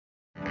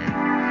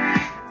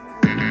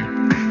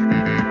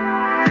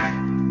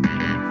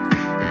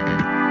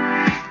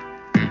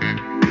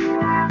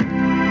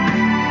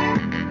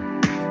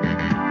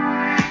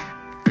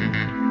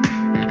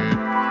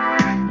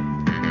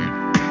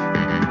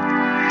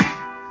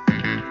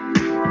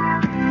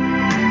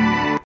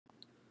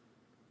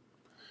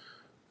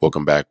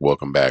Welcome back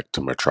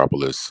to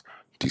Metropolis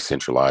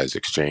Decentralized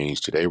Exchange.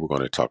 Today we're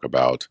going to talk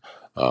about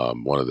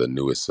one of the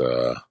newest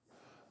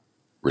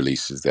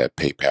releases that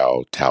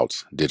PayPal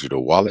touts: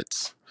 digital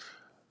wallets.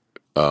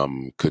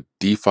 Could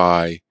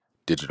DeFi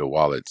digital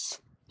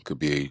wallets could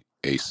be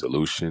a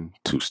solution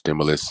to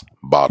stimulus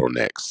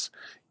bottlenecks?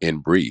 In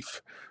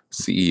brief,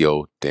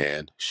 CEO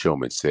Dan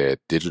Schulman said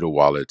digital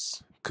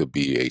wallets could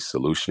be a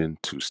solution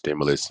to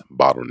stimulus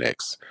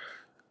bottlenecks.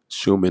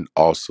 Schuman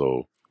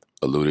also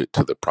alluded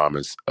to the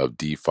promise of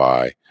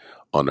DeFi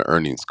on the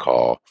earnings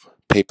call.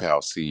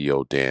 PayPal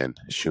CEO Dan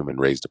Schuman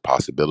raised the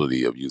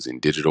possibility of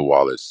using digital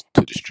wallets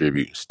to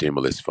distribute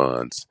stimulus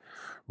funds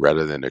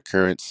rather than the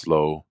current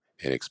slow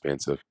and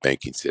expensive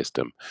banking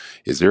system.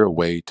 Is there a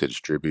way to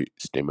distribute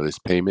stimulus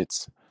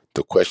payments?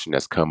 The question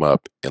has come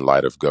up in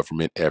light of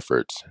government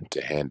efforts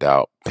to hand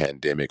out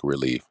pandemic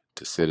relief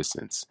to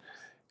citizens,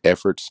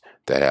 efforts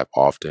that have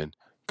often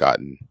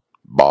gotten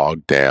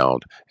bogged down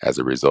as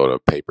a result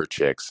of paper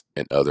checks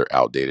and other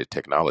outdated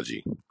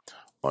technology.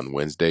 On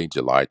Wednesday,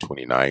 July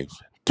 29th,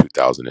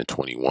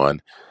 2021,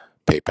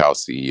 PayPal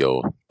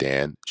CEO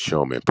Dan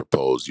Schulman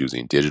proposed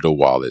using digital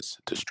wallets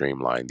to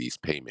streamline these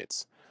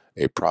payments,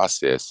 a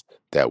process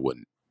that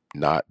would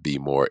not be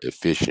more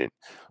efficient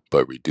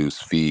but reduce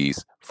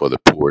fees for the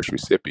poorest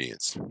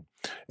recipients.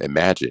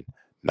 Imagine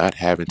not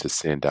having to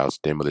send out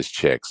stimulus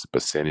checks,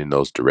 but sending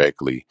those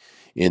directly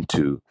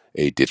into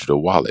a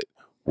digital wallet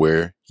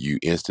where you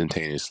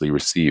instantaneously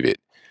receive it,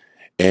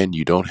 and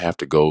you don't have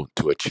to go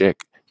to a check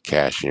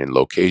cash in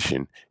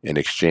location and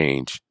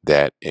exchange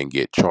that and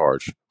get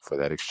charged for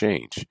that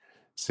exchange,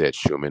 said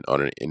Schuman on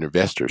an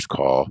investors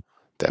call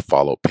that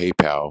followed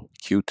PayPal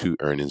Q2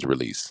 earnings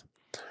release.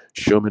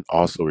 Schuman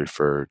also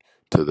referred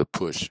to the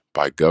push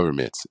by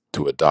governments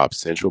to adopt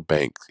central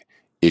bank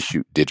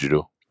issued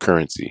digital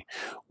currency,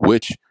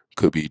 which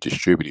could be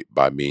distributed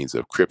by means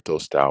of crypto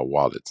style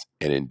wallets.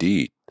 And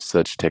indeed,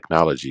 such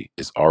technology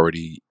is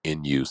already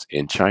in use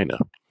in China.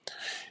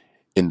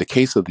 In the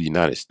case of the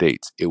United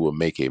States, it will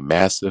make a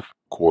massive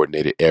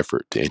coordinated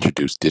effort to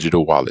introduce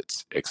digital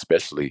wallets,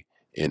 especially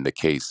in the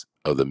case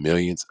of the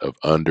millions of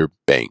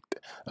underbanked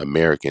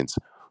Americans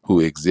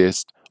who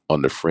exist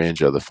on the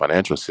fringe of the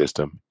financial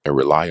system and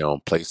rely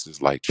on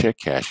places like check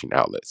cashing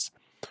outlets.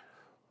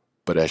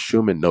 But as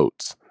Schuman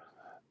notes,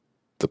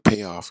 the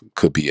payoff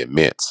could be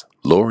immense,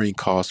 lowering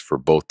costs for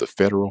both the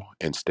federal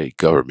and state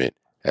government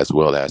as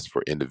well as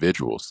for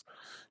individuals.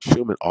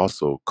 Schuman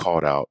also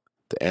called out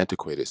the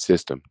antiquated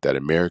system that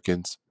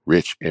Americans,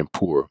 rich and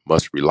poor,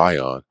 must rely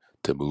on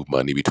to move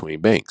money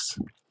between banks.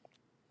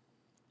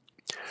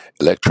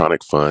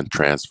 Electronic fund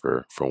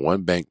transfer from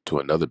one bank to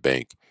another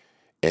bank,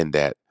 and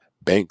that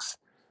banks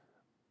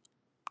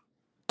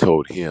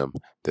told him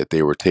that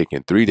they were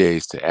taking 3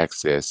 days to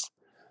access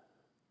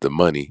the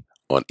money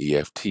on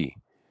EFT.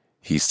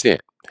 He sent.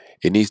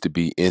 It needs to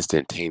be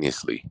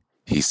instantaneously,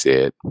 he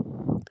said.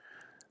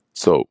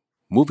 So,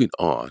 moving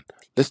on,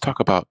 let's talk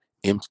about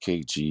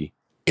MKG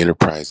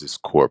Enterprises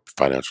Corp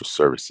Financial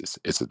Services.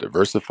 It's a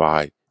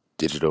diversified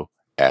digital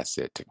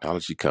asset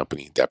technology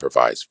company that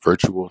provides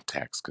virtual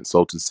tax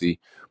consultancy,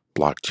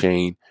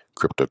 blockchain,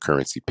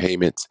 cryptocurrency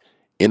payments,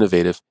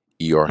 innovative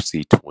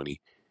ERC20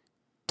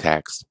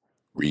 tax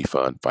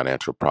refund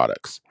financial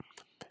products.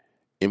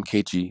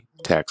 MKG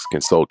Tax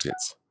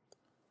Consultants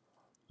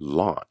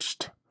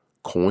launched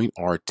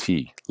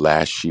CoinRT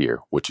last year,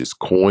 which is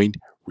coin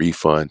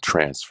refund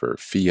transfer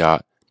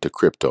fiat to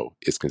crypto,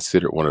 is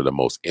considered one of the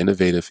most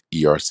innovative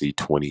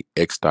ERC20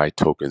 XDAI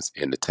tokens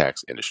in the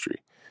tax industry,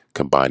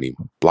 combining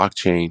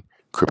blockchain,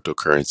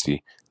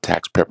 cryptocurrency,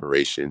 tax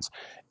preparations,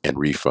 and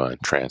refund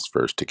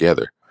transfers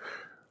together.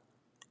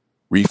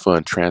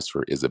 Refund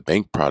transfer is a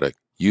bank product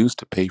used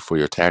to pay for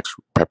your tax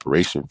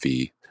preparation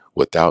fee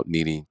without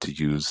needing to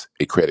use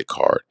a credit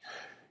card.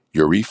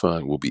 Your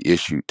refund will be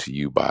issued to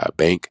you by a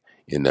bank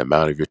in the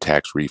amount of your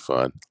tax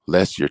refund,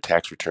 less your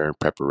tax return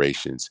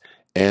preparations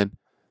and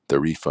the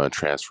refund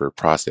transfer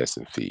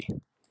processing fee.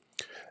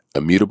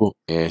 Immutable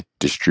and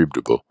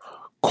distributable.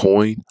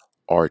 Coin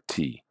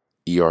RT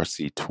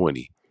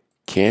ERC20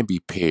 can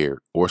be paired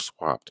or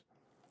swapped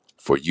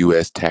for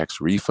U.S. tax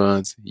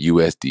refunds,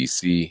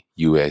 USDC,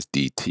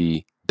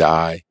 USDT,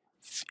 DAI,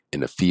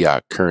 in a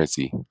fiat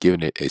currency,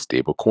 giving it a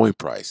stable coin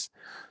price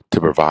to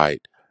provide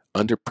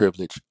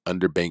underprivileged,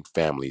 underbanked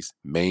families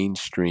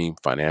mainstream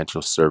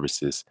financial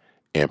services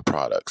and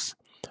products.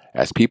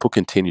 As people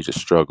continue to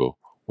struggle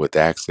with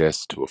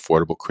access to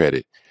affordable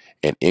credit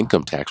and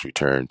income tax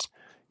returns,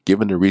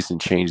 given the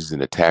recent changes in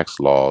the tax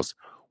laws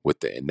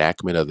with the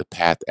enactment of the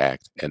PATH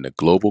Act and the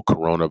global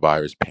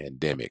coronavirus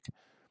pandemic,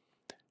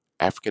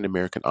 African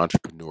American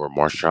entrepreneur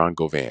Marshawn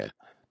Govan,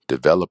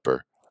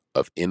 developer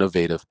of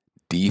innovative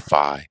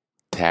DeFi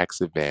tax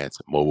advance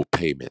mobile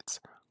payments,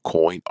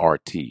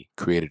 CoinRT,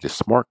 created a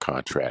smart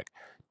contract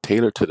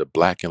tailored to the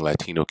Black and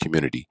Latino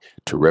community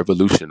to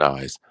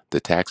revolutionize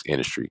the tax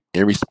industry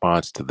in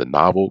response to the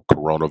novel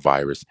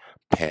coronavirus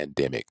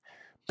pandemic.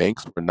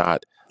 Banks were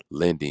not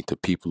lending to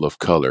people of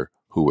color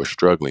who were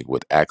struggling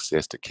with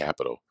access to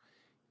capital,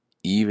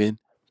 even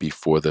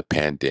before the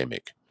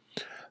pandemic.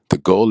 The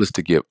goal is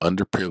to give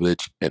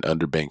underprivileged and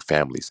underbanked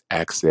families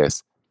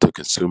access to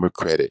consumer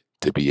credit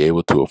to be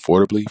able to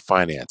affordably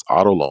finance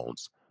auto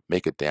loans,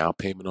 make a down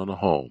payment on a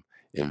home,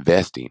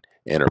 investing,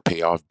 and or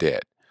pay off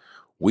debt.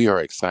 We are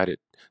excited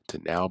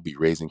to now be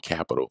raising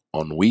capital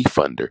on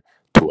WeFunder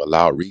to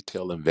allow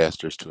retail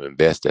investors to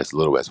invest as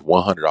little as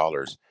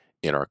 $100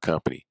 in our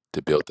company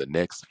to build the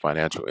next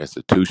financial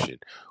institution,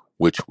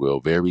 which will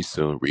very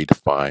soon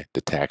redefine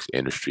the tax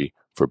industry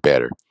for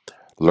better.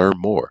 Learn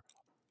more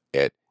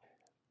at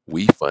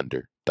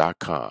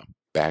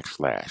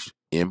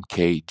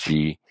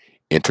wefunder.com/MKG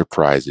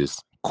Enterprises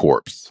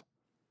Corps.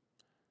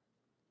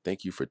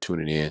 Thank you for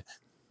tuning in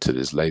to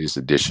this latest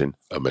edition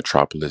of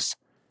Metropolis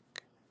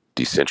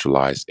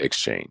Decentralized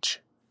Exchange.